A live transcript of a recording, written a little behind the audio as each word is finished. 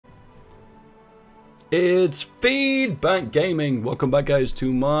It's Feedback Gaming. Welcome back, guys,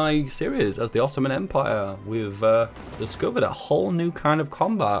 to my series as the Ottoman Empire. We've discovered a whole new kind of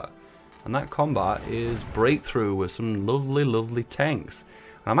combat, and that combat is breakthrough with some lovely, lovely tanks.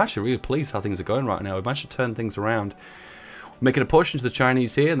 And I'm actually really pleased how things are going right now. We've managed to turn things around, making a push into the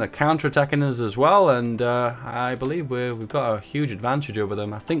Chinese here, and they're counter-attacking us as well. And I believe we've got a huge advantage over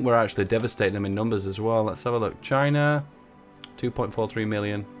them. I think we're actually devastating them in numbers as well. Let's have a look. China, 2.43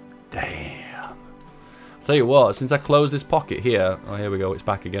 million. Damn. Tell you what, since I closed this pocket here, oh here we go, it's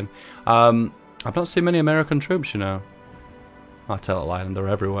back again. I've not seen many American troops, you know. I tell a lie, and they're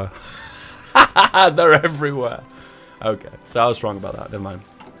everywhere. They're everywhere. Okay, so I was wrong about that. Never mind.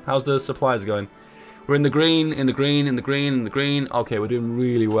 How's the supplies going? We're in the green, in the green, in the green, in the green. Okay, we're doing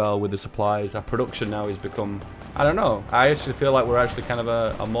really well with the supplies. Our production now has become, I don't know. I actually feel like we're actually kind of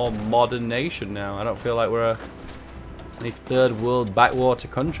a more modern nation now. I don't feel like we're a third world backwater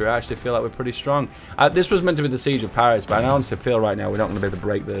country. I actually feel like we're pretty strong. This was meant to be the siege of Paris, but I honestly feel right now we're not going to be able to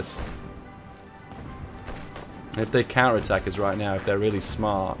break this. If they counterattack us right now, if they're really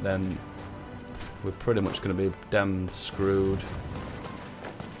smart, then we're pretty much going to be damn screwed.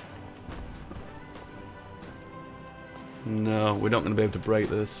 No, we're not going to be able to break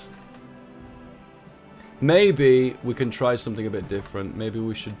this. Maybe we can try something a bit different. Maybe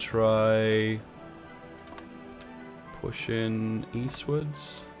we should try pushing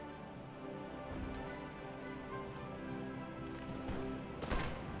eastwards.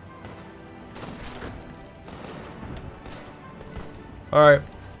 Alright,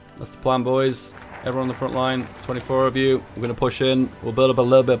 that's the plan, boys. Everyone on the front line, 24 of you. We're going to push in. We'll build up a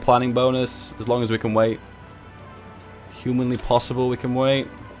little bit of planning bonus as long as we can wait. Humanly possible, we can wait.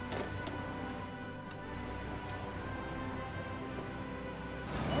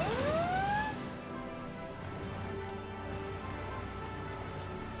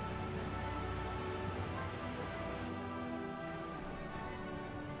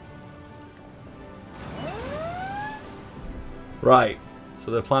 Right,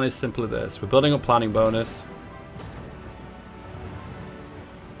 so the plan is simply this. We're building up planning bonus.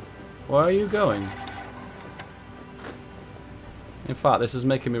 Where are you going? In fact, this is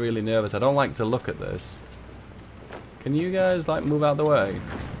making me really nervous. I don't like to look at this. Can you guys, like, move out the way?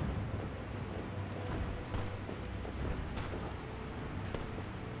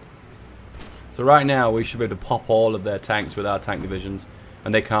 So right now, we should be able to pop all of their tanks with our tank divisions,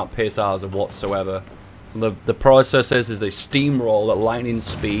 and they can't pierce ours whatsoever. So the process is they steamroll at lightning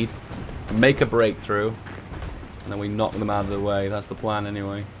speed, make a breakthrough, and then we knock them out of the way. That's the plan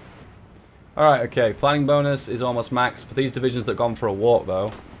anyway. Alright, okay. Planning bonus is almost max for these divisions that have gone for a walk,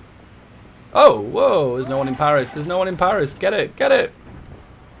 though. Oh, whoa, there's no one in Paris. There's no one in Paris. Get it, get it.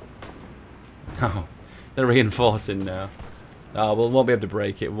 Oh, they're reinforcing now. Oh, we won't be able to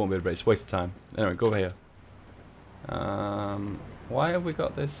break it. We won't be able to break it. It's a waste of time. Anyway, go over here. Why have we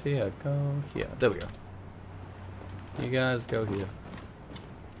got this here? Go here. There we go. You guys go here.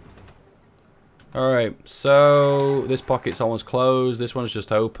 Alright, so this pocket's almost closed. This one's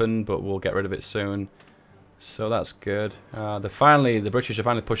just open, but we'll get rid of it soon. So that's good. The British have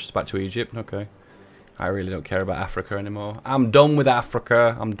finally pushed us back to Egypt. Okay. I really don't care about Africa anymore. I'm done with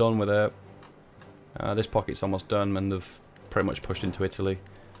Africa. I'm done with it. This pocket's almost done, and they've pretty much pushed into Italy.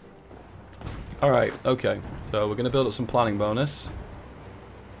 Alright, okay. So we're going to build up some planning bonus.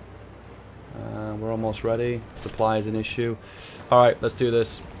 We're almost ready. Supply is an issue. Alright, let's do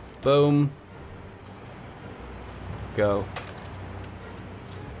this. Boom. Go.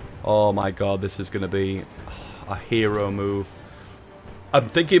 Oh my god, this is going to be a hero move. I'm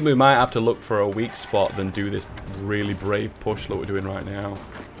thinking we might have to look for a weak spot than do this really brave push that we're doing right now.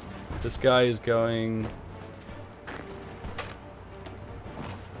 This guy is going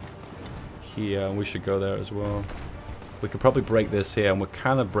here, and we should go there as well. We could probably break this here, and we're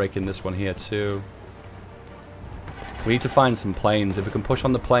kind of breaking this one here too. We need to find some planes. If we can push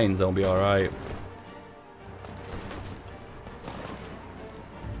on the planes, they'll be alright.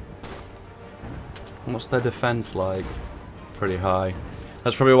 What's their defense like? Pretty high.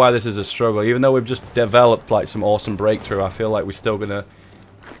 That's probably why this is a struggle. Even though we've just developed like some awesome breakthrough, I feel like we're still gonna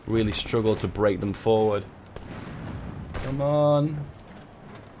really struggle to break them forward. Come on.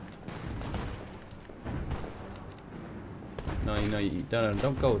 No, you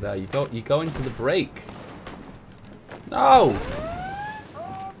don't go there. You go into the break. No!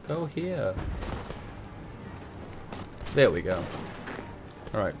 Go here. There we go.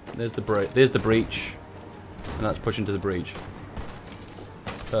 Alright, there's the break. There's the breach. And that's pushing to the breach.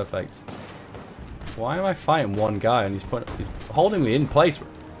 Perfect. Why am I fighting one guy and he's holding me in place?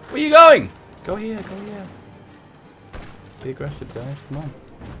 Where are you going? Go here, go here. Be aggressive, guys. Come on.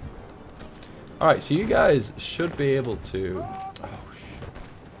 Alright, so you guys should be able to... Oh, shit.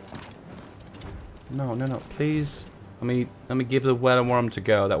 No, no, no. Please. Let me give the where I want them to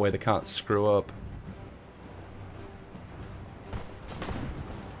go. That way they can't screw up.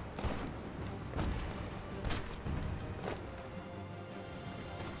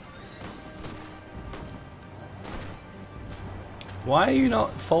 Why are you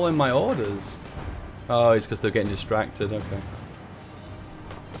not following my orders? Oh, it's because they're getting distracted. Okay.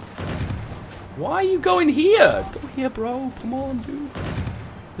 Why are you going here? Go here, bro. Come on, dude.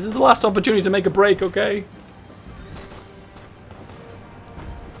 This is the last opportunity to make a break, okay?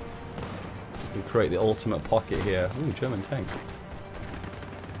 We create the ultimate pocket here. Ooh, German tank.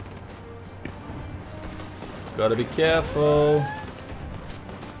 Gotta be careful.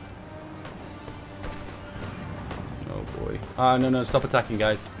 Oh boy. Ah, no, no, stop attacking,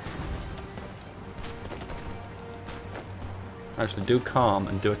 guys. Actually, do calm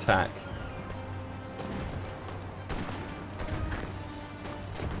and do attack.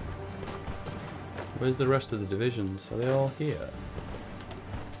 Where's the rest of the divisions? Are they all here?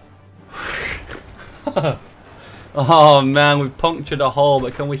 Oh man, we've punctured a hole,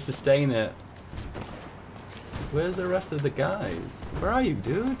 but can we sustain it? Where's the rest of the guys? Where are you,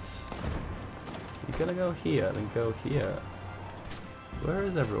 dudes? You gotta go here, then go here. Where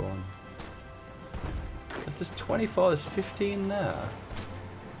is everyone? There's just 24, there's 15 there.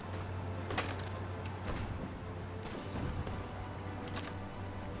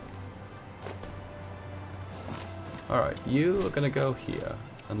 Alright, you are gonna go here,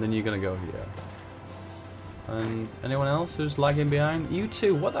 and then you're gonna go here. And anyone else who's lagging behind? You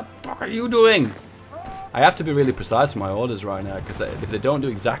two, what the fuck are you doing? I have to be really precise with my orders right now, because if they don't do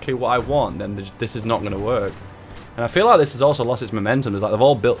exactly what I want, then this is not gonna work. And I feel like this has also lost its momentum. It's like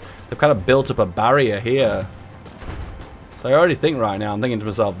they've kind of built up a barrier here. So I already think right now, I'm thinking to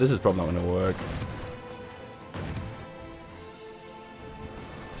myself, this is probably not gonna work.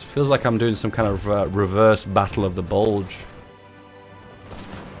 Feels like I'm doing some kind of reverse battle of the bulge.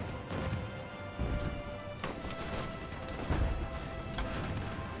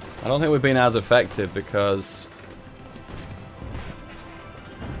 I don't think we've been as effective because...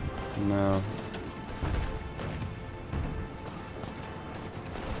 No.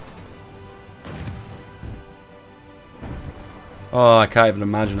 Oh, I can't even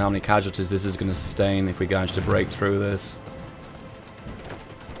imagine how many casualties this is going to sustain if we manage to break through this.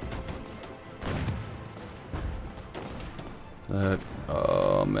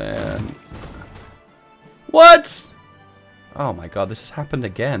 Oh man. What? Oh my god, this has happened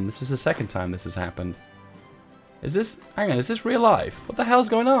again. This is the second time this has happened. Is this... Hang on, is this real life? What the hell's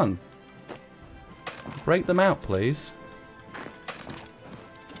going on? Break them out, please.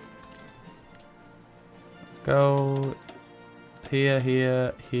 Go... Here,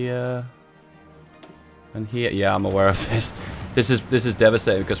 here, here... And here... Yeah, I'm aware of this. This is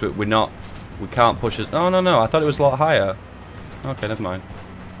devastating because we can't push it... Oh, no, no, I thought it was a lot higher. Okay, never mind.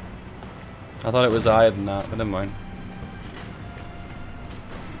 I thought it was higher than that, but never mind.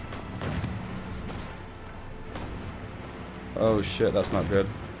 Oh shit, that's not good.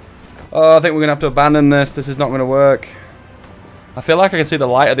 Oh, I think we're gonna have to abandon this. This is not gonna work. I feel like I can see the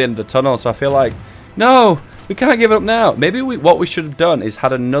light at the end of the tunnel, so I feel like... No! We can't give it up now! Maybe what we should have done is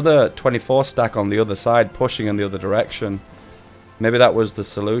had another 24 stack on the other side, pushing in the other direction. Maybe that was the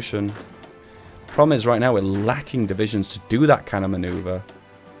solution. Problem is, right now we're lacking divisions to do that kind of maneuver.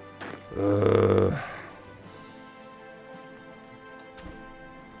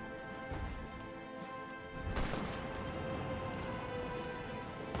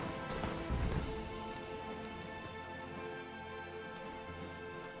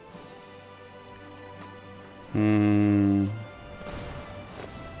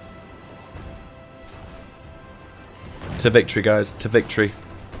 To victory, guys. To victory.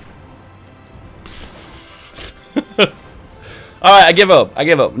 Alright, I give up. I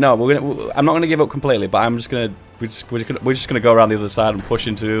give up. No, I'm not gonna give up completely, but I'm just gonna we're just gonna go around the other side and push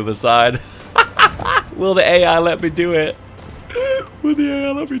into the other side. Will the AI let me do it? Will the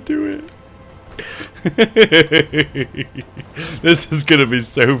AI let me do it? This is gonna be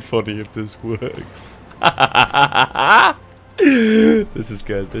so funny if this works. This is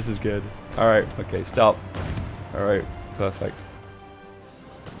good. This is good. Alright, okay, stop. Alright, perfect.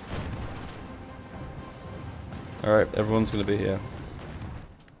 Alright, everyone's gonna be here.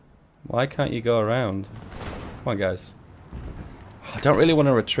 Why can't you go around? Come on, guys. I don't really want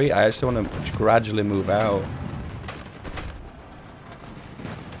to retreat. I actually want to gradually move out.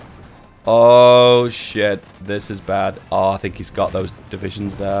 Oh, shit. This is bad. Oh, I think he's got those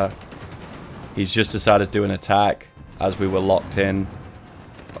divisions there. He's just decided to do an attack as we were locked in.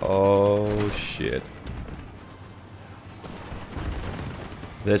 Oh. Oh shit.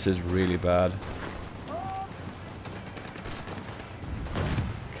 This is really bad.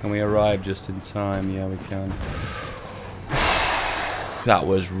 Can we arrive just in time? Yeah, we can. That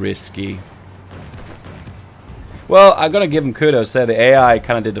was risky. Well, I'm gonna give him kudos there. The AI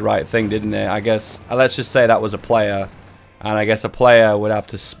kind of did the right thing, didn't it? I guess, let's just say that was a player. And I guess a player would have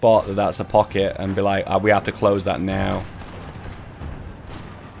to spot that that's a pocket and be like, we have to close that now.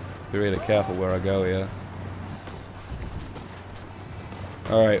 Be really careful where I go here.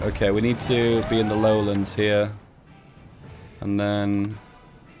 Alright, okay, we need to be in the lowlands here. And then...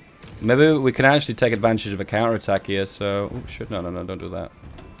 maybe we can actually take advantage of a counterattack here, so... oh, shit, no, don't do that.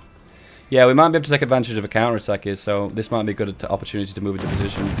 Yeah, we might be able to take advantage of a counterattack here, so this might be a good opportunity to move into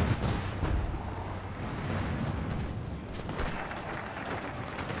position.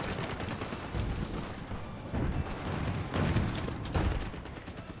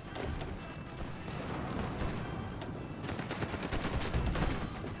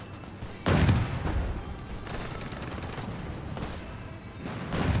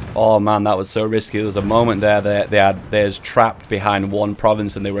 Oh man, that was so risky. There was a moment there that they was trapped behind one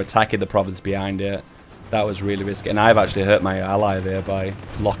province and they were attacking the province behind it. That was really risky. And I've actually hurt my ally there by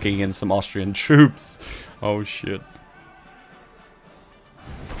locking in some Austrian troops. Oh shit.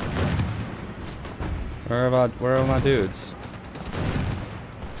 Where are my dudes?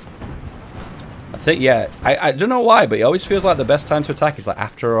 I think, yeah, I don't know why, but it always feels like the best time to attack is like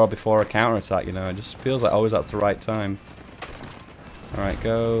after or before a counterattack, you know? It just feels like always that's the right time. Alright,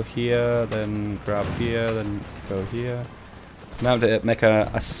 go here, then grab here, then go here. Now to make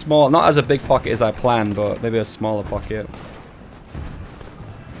a small, not as a big pocket as I planned, but maybe a smaller pocket.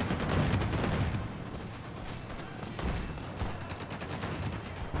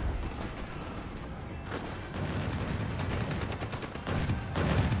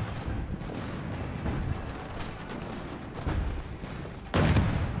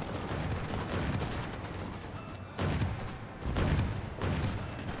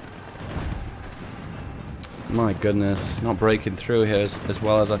 My goodness, not breaking through here as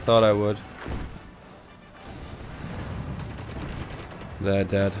well as I thought I would. They're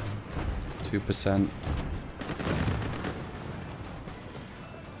dead. 2%.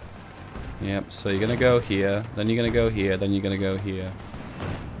 Yep, so you're gonna go here, then you're gonna go here, then you're gonna go here.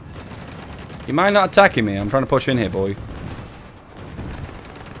 You mind not attacking me? I'm trying to push in here, boy.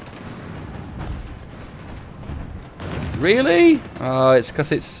 Really? Oh, it's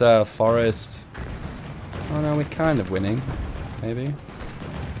because it's forest. Oh no, we're kind of winning, maybe.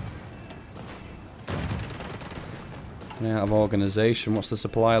 Yeah, out of organization. What's the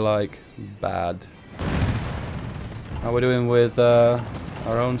supply like? Bad. How are we doing with our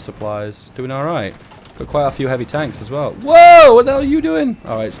own supplies? Doing alright. Got quite a few heavy tanks as well. Whoa! What the hell are you doing?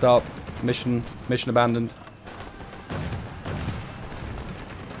 Alright, stop. Mission abandoned.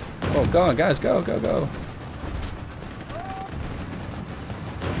 Oh, go on, guys. Go.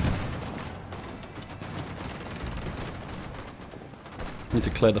 Need to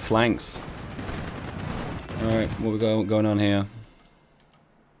clear the flanks. Alright, what we going on here?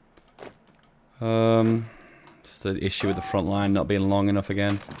 Just the issue with the front line not being long enough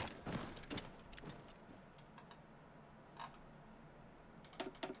again.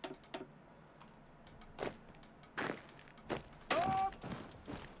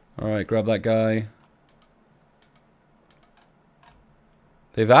 Alright, grab that guy.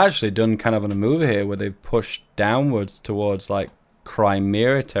 They've actually done kind of a move here where they've pushed downwards towards like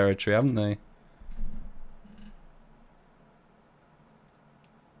Crimea territory, haven't they?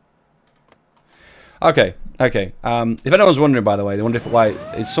 Okay. If anyone's wondering, by the way, they wonder why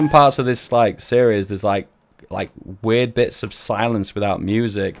in some parts of this like series there's like weird bits of silence without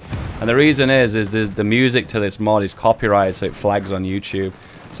music, and the reason is the music to this mod is copyrighted, so it flags on YouTube.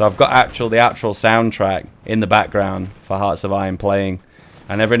 So I've got the actual soundtrack in the background for Hearts of Iron playing.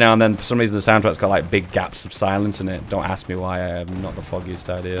 And every now and then, for some reason, the soundtrack's got like big gaps of silence in it. Don't ask me why, I have not the foggiest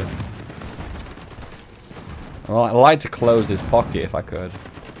idea. Well, I'd like to close this pocket if I could.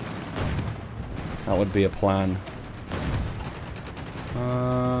 That would be a plan.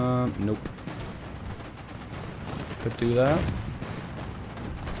 Nope. Could do that.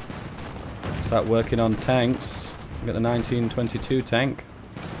 Start working on tanks. Get the 1922 tank.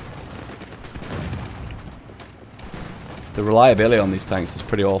 The reliability on these tanks is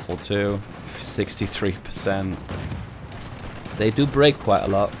pretty awful too. 63%. They do break quite a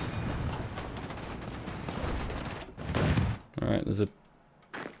lot. Alright, there's a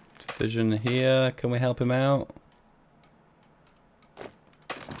division here. Can we help him out?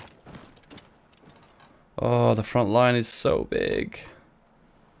 Oh, the front line is so big.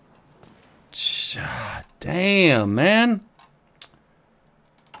 Damn, man.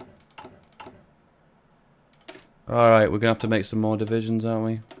 Alright, we're going to have to make some more divisions, aren't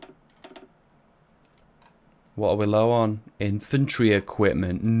we? What are we low on? Infantry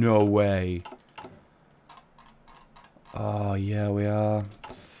equipment. No way. Oh, yeah, we are.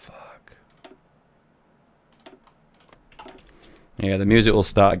 Fuck. Yeah, the music will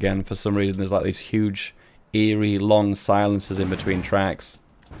start again. For some reason, there's like these huge, eerie, long silences in between tracks.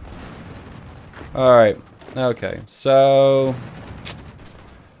 Alright. Okay, so...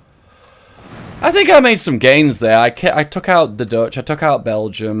 I think I made some gains there. I took out the Dutch, I took out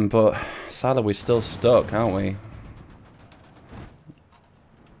Belgium, but sadly we're still stuck, aren't we?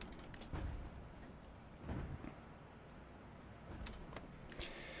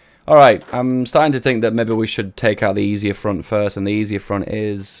 Alright, I'm starting to think that maybe we should take out the easier front first, and the easier front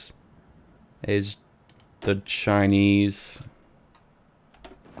is the Chinese.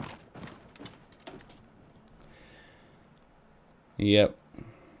 Yep.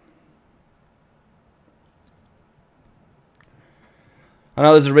 I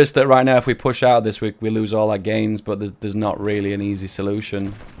know there's a risk that right now if we push out this week we lose all our gains, but there's not really an easy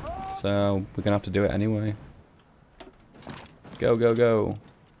solution. So we're going to have to do it anyway. Go, go, go.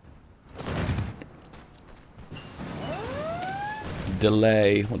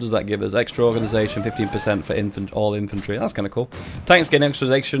 Delay. What does that give us? Extra organization, 15% for all infantry. That's kind of cool. Tanks gain extra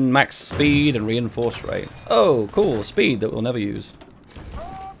organization, max speed, and reinforced rate. Oh, cool. Speed that we'll never use.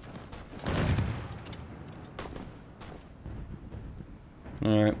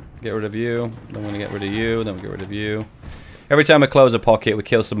 Alright, get rid of you. Then we're going to get rid of you. Then we'll get rid of you. Every time we close a pocket, we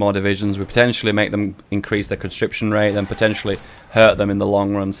kill some more divisions. We potentially make them increase their conscription rate, then potentially hurt them in the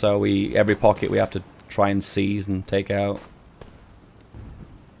long run. So every pocket we have to try and seize and take out.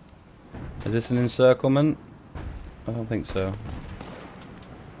 Is this an encirclement? I don't think so.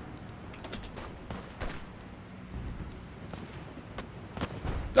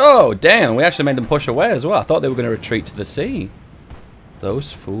 Oh, damn. We actually made them push away as well. I thought they were going to retreat to the sea.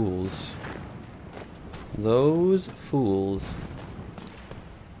 Those fools. Those fools.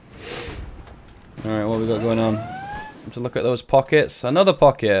 Alright, what have we got going on? Let's look at those pockets. Another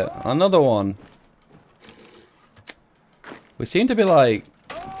pocket. Another one. We seem to be like...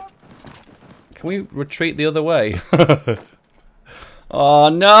 Can we retreat the other way? Oh,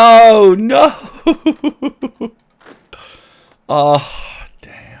 no! No! Oh,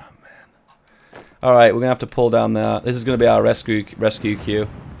 damn, man. Alright, we're going to have to pull down there. This is going to be our rescue queue.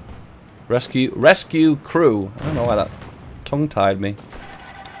 Rescue crew. I don't know why that tongue-tied me.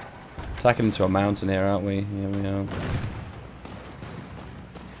 Attacking into a mountain here, aren't we? Here we are.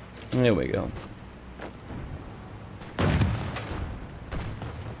 Here we go.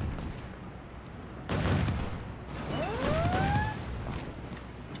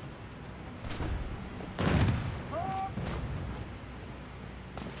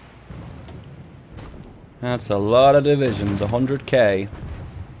 That's a lot of divisions, 100k.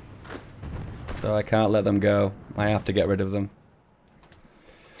 So I can't let them go. I have to get rid of them.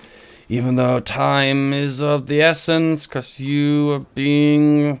 Even though time is of the essence, because you are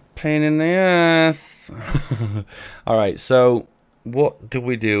being a pain in the ass. Alright, so what do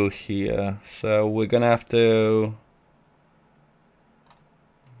we do here? So we're going to have to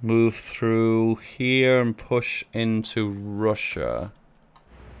move through here and push into Russia.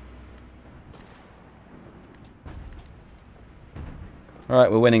 Alright,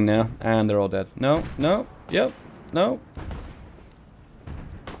 we're winning now. And they're all dead. No, no, yep, no.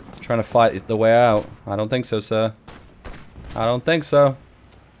 Trying to fight the way out. I don't think so, sir. I don't think so.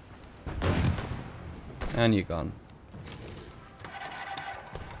 And you're gone.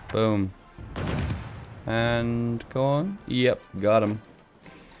 Boom. And go on. Yep, got him.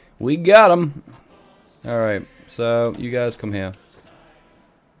 We got him. Alright, so you guys come here.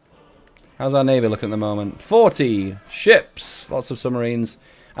 How's our navy looking at the moment? 40 ships, lots of submarines,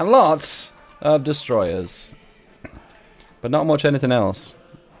 and lots of destroyers. But not much anything else.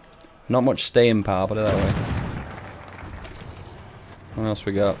 Not much staying power, put it that way. What else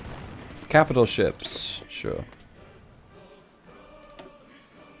we got? Capital ships, sure.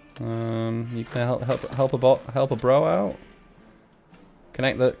 You can help a bro out.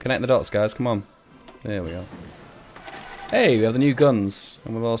 Connect the dots, guys. Come on. There we go. Hey, we have the new guns,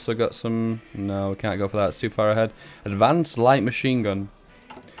 and we've also got some... No, we can't go for that, it's too far ahead. Advanced light machine gun.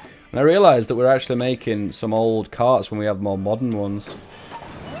 And I realised that we're actually making some old carts when we have more modern ones.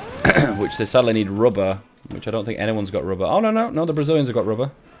 Which they sadly need rubber, which I don't think anyone's got rubber. Oh, no, the Brazilians have got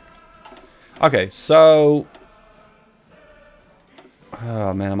rubber. Okay, so...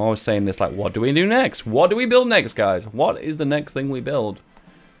 Oh, man, I'm always saying this, like, what do we do next? What do we build next, guys? What is the next thing we build?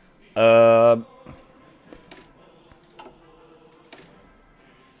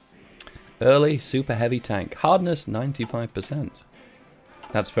 Early super heavy tank. Hardness 95%.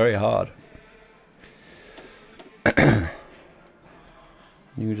 That's very hard.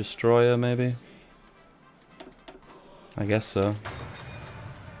 New destroyer maybe? I guess so.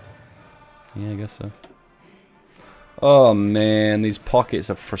 Yeah, I guess so. Oh man, these pockets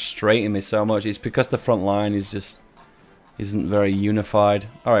are frustrating me so much. It's because the front line is just isn't very unified.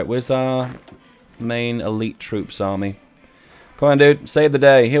 Alright, where's our main elite troops army? Come on, dude, save the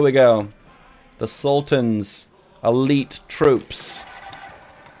day. Here we go. The Sultan's elite troops.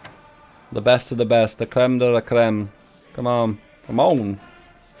 The best of the best. The creme de la creme. Come on. Come on.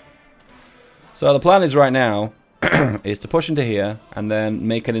 So the plan is right now is to push into here and then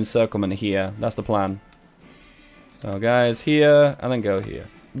make an encirclement here. That's the plan. So guys, here and then go here.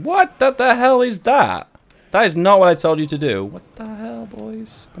 What the hell is that? That is not what I told you to do. What the hell,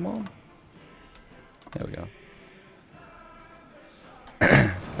 boys? Come on. There we go.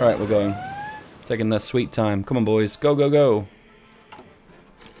 Alright, we're going. Taking the sweet time. Come on, boys. Go, go, go.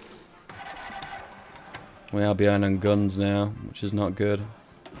 We are behind on guns now, which is not good.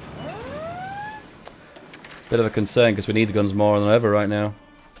 Bit of a concern because we need the guns more than ever right now.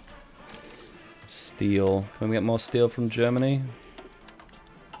 Steel. Can we get more steel from Germany?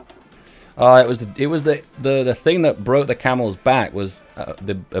 Oh, it was the thing that broke the camel's back was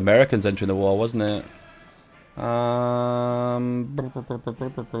the Americans entering the war, wasn't it?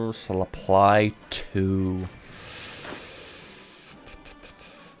 Supply 2.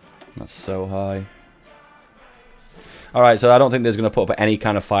 That's so high. Alright, so I don't think there's going to put up any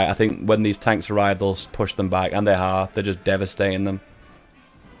kind of fight. I think when these tanks arrive, they'll push them back. And they are. They're just devastating them.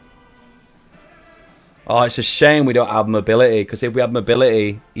 Oh, it's a shame we don't have mobility. Because if we had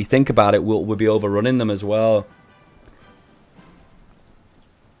mobility, you think about it, we'll be overrunning them as well.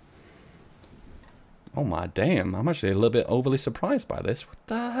 Oh my damn. I'm actually a little bit overly surprised by this. What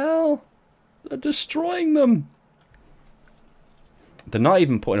the hell? They're destroying them. They're not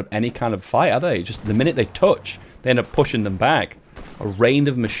even putting up any kind of fight, are they? Just the minute they touch, they end up pushing them back. A rain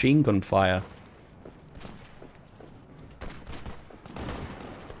of machine gun fire.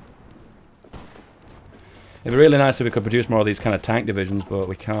 It'd be really nice if we could produce more of these kind of tank divisions, but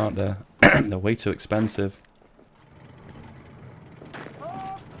we can't. They're way too expensive.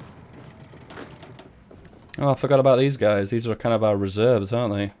 Oh, I forgot about these guys. These are kind of our reserves,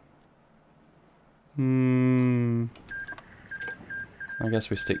 aren't they? I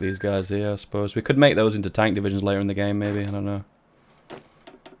guess we stick these guys here, I suppose. We could make those into tank divisions later in the game, maybe. I don't know.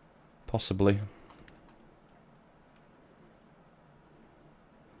 Possibly.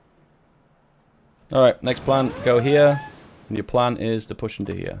 Alright, next plan. Go here. And your plan is to push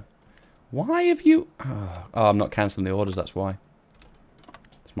into here. Why have you... Oh, I'm not cancelling the orders, that's why.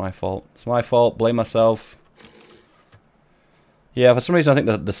 It's my fault. It's my fault. Blame myself. Yeah, for some reason I think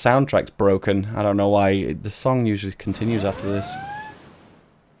that the soundtrack's broken. I don't know why. The song usually continues after this.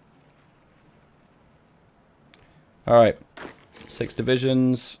 Alright. 6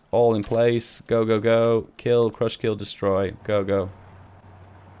 divisions. All in place. Go, go, go. Kill, crush, kill, destroy. Go, go.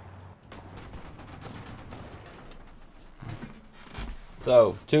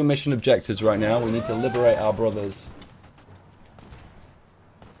 So, 2 mission objectives right now. We need to liberate our brothers.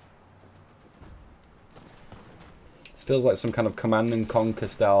 This feels like some kind of Command and Conquer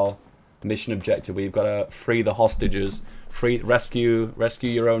style mission objective where you've got to free the hostages, rescue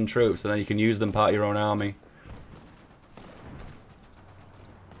your own troops, and then you can use them part of your own army.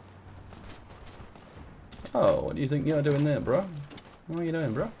 Oh, what do you think you're doing there, bro? What are you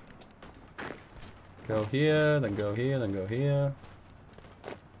doing, bro? Go here, then go here, then go here.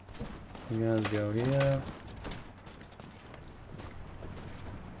 You guys go here.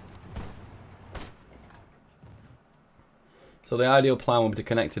 So the ideal plan would be to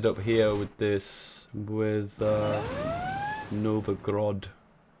connect it up here with this, with Novogrod.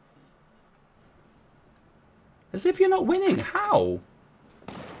 As if you're not winning. How?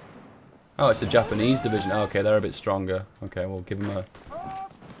 Oh, it's a Japanese division. Oh, okay, they're a bit stronger. Okay, we'll give them a...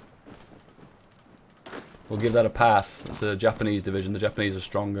 We'll give that a pass. It's a Japanese division. The Japanese are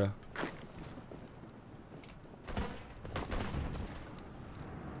stronger.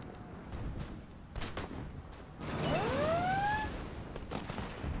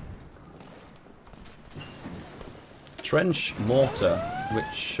 Trench mortar,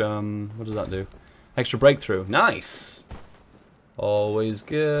 which, what does that do? Extra breakthrough. Nice! Always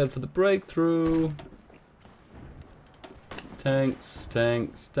good for the breakthrough. Tanks,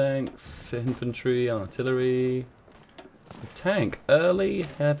 tanks, tanks, infantry, artillery. Tank, early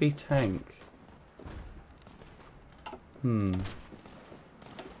heavy tank. Working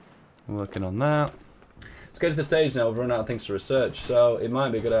on that. Let's get to the stage now. We've run out of things to research, so it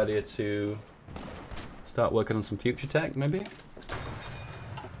might be a good idea to start working on some future tech, maybe.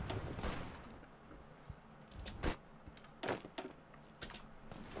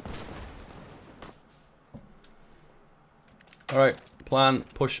 Alright, plan,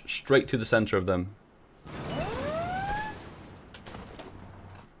 push straight to the center of them.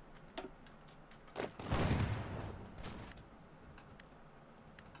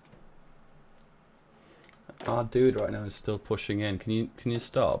 Our dude right now is still pushing in. Can you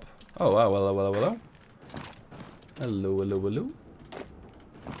stop? Oh wow, hello, hello, hello. Hello, hello, hello.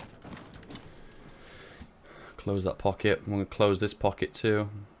 Close that pocket. I'm gonna close this pocket too.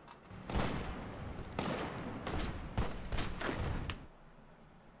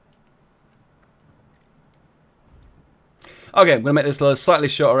 Okay, I'm going to make this a slightly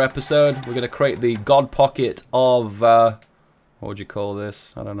shorter episode. We're going to create the God Pocket of, what would you call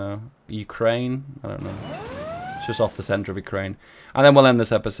this? I don't know. Ukraine? I don't know. It's just off the center of Ukraine. And then we'll end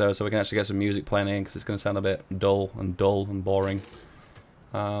this episode so we can actually get some music playing in because it's going to sound a bit dull and boring.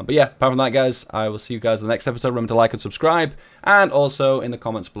 But yeah, apart from that, guys, I will see you guys in the next episode. Remember to like and subscribe. And also in the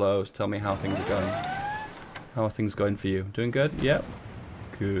comments below, tell me how things are going. How are things going for you? Doing good? Yep.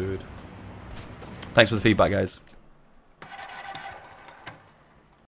 Good. Thanks for the feedback, guys.